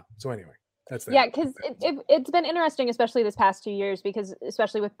 But yeah. So anyway, that's that. Yeah, because it's been interesting, especially this past 2 years, because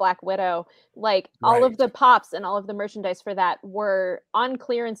especially with Black Widow, like all of the pops and all of the merchandise for that were on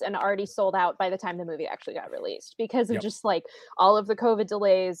clearance and already sold out by the time the movie actually got released, because of just like all of the COVID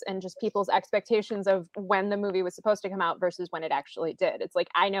delays and just people's expectations of when the movie was supposed to come out versus when it actually did. It's like,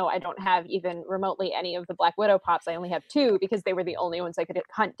 I know I don't have even remotely any of the Black Widow pops. I only have 2 because they were the only ones I could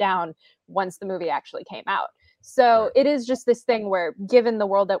hunt down once the movie actually came out. So it is just this thing where, given the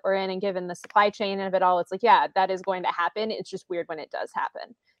world that we're in and given the supply chain of it all, it's like, yeah, that is going to happen. It's just weird when it does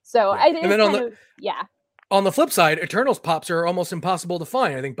happen. So On the flip side, Eternals pops are almost impossible to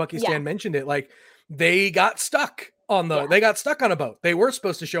find. I think Bucky Stan mentioned it. Like they got stuck on they got stuck on a boat. They were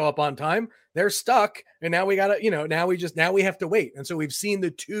supposed to show up on time. They're stuck. And now we got to, now we have to wait. And so we've seen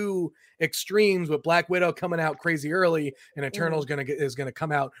the two extremes with Black Widow coming out crazy early and Eternals is going to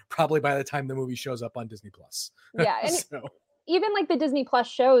come out probably by the time the movie shows up on Disney Plus. Yeah. And even like the Disney Plus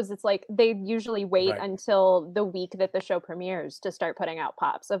shows, it's like they usually wait until the week that the show premieres to start putting out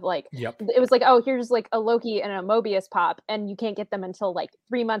pops of like, it was like, oh, here's like a Loki and a Mobius pop, and you can't get them until like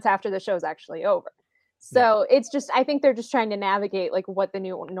 3 months after the show's actually over. So it's just, I think they're just trying to navigate like what the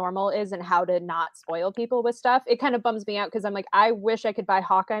new normal is and how to not spoil people with stuff. It kind of bums me out because I'm like, I wish I could buy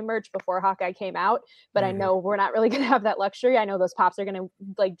Hawkeye merch before Hawkeye came out, but I know we're not really going to have that luxury. I know those pops are going to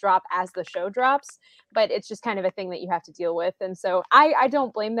like drop as the show drops, but it's just kind of a thing that you have to deal with. And so I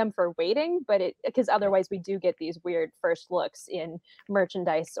don't blame them for waiting, but because otherwise we do get these weird first looks in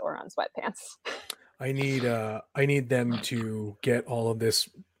merchandise or on sweatpants. I need them to get all of this.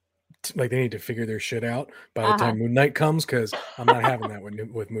 Like they need to figure their shit out by the time Moon Knight comes, because I'm not having that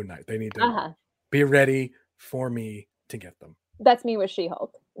with Moon Knight. They need to be ready for me to get them. That's me with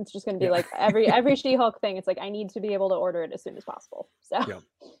She-Hulk. It's just going to be like every She-Hulk thing. It's like I need to be able to order it as soon as possible. So,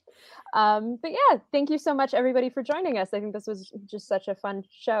 but yeah, thank you so much everybody for joining us. I think this was just such a fun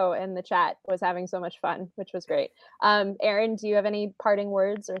show, and the chat was having so much fun, which was great. Aaron, do you have any parting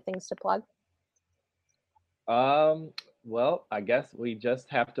words or things to plug? Well, I guess we just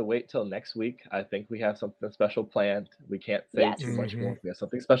have to wait till next week. I think we have something special planned. We can't say too much more. We have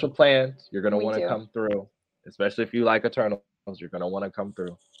something special planned. You're going to want to come through, especially if you like Eternals. You're going to want to come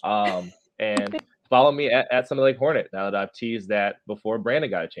through. And follow me at Sunday Lake Hornet now that I've teased that before Brandon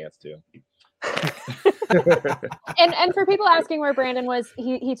got a chance to. and for people asking where Brandon was,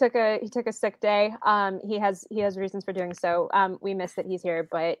 he took a sick day. He has reasons for doing so. We miss that he's here,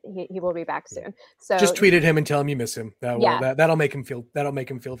 but he will be back soon. So just tweet at him and tell him you miss him. That'll make him feel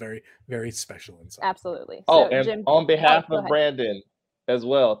very, very special inside. Absolutely. Oh, so, and Jim, on behalf of Brandon as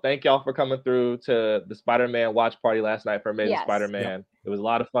well, thank y'all for coming through to the Spider-Man watch party last night for Amazing Spider-Man. It was a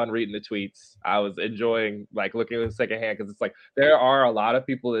lot of fun reading the tweets. I was enjoying like looking at it secondhand because it's like there are a lot of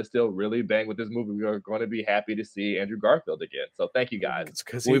people that still really bang with this movie. We are going to be happy to see Andrew Garfield again. So thank you guys.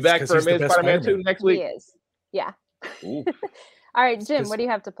 We'll be back for Amazing Spider-Man 2 next week. He is. Yeah. All right, Jim, what do you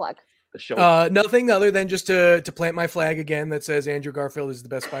have to plug? Nothing other than just to plant my flag again that says Andrew Garfield is the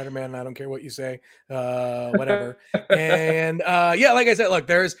best Spider-Man, and I don't care what you say, whatever. And like I said, look,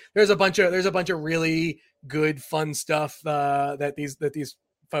 there's a bunch of really good fun stuff that these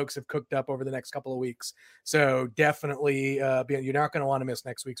folks have cooked up over the next couple of weeks. So definitely, you're not going to want to miss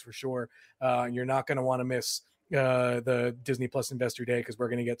next week's for sure. You're not going to want to miss the Disney Plus Investor Day, because we're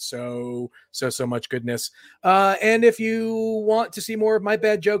going to get so much goodness. And if you want to see more of my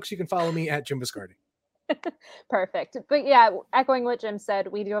bad jokes, you can follow me at Jim Viscardi. Perfect. But yeah, echoing what Jim said,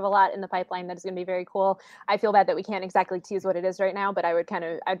 we do have a lot in the pipeline that is going to be very cool. I feel bad that we can't exactly tease what it is right now, but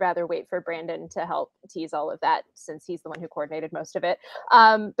I'd rather wait for Brandon to help tease all of that since he's the one who coordinated most of it.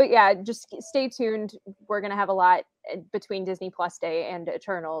 But yeah, just stay tuned. We're going to have a lot between Disney Plus Day and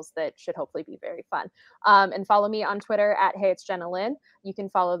Eternals that should hopefully be very fun. And follow me on Twitter at Hey It's Jenna Lynn. You can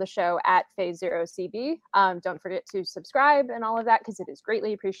follow the show at Phase0CB. Don't forget to subscribe and all of that, because it is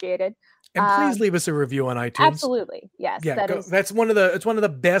greatly appreciated. And please leave us a review on iTunes. Absolutely, yes. Yeah, that's one of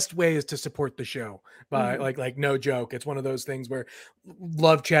the best ways to support the show. By like no joke, it's one of those things where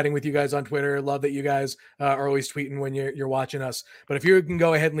love chatting with you guys on Twitter. Love that you guys are always tweeting when you're watching us. But if you can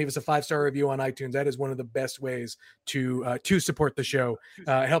go ahead and leave us a 5-star review on iTunes, that is one of the best ways to support the show.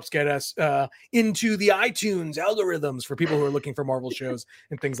 It helps get us into the iTunes algorithms for people who are looking for Marvel shows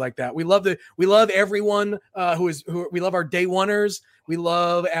and things like that. We love everyone we love our day oneers. We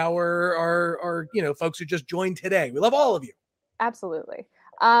love our folks who just joined today. We love all of you. Absolutely.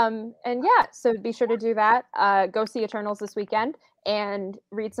 And yeah, so be sure to do that. Go see Eternals this weekend and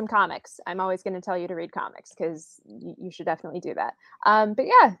read some comics. I'm always going to tell you to read comics because you should definitely do that. But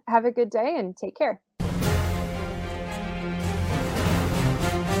yeah, have a good day and take care.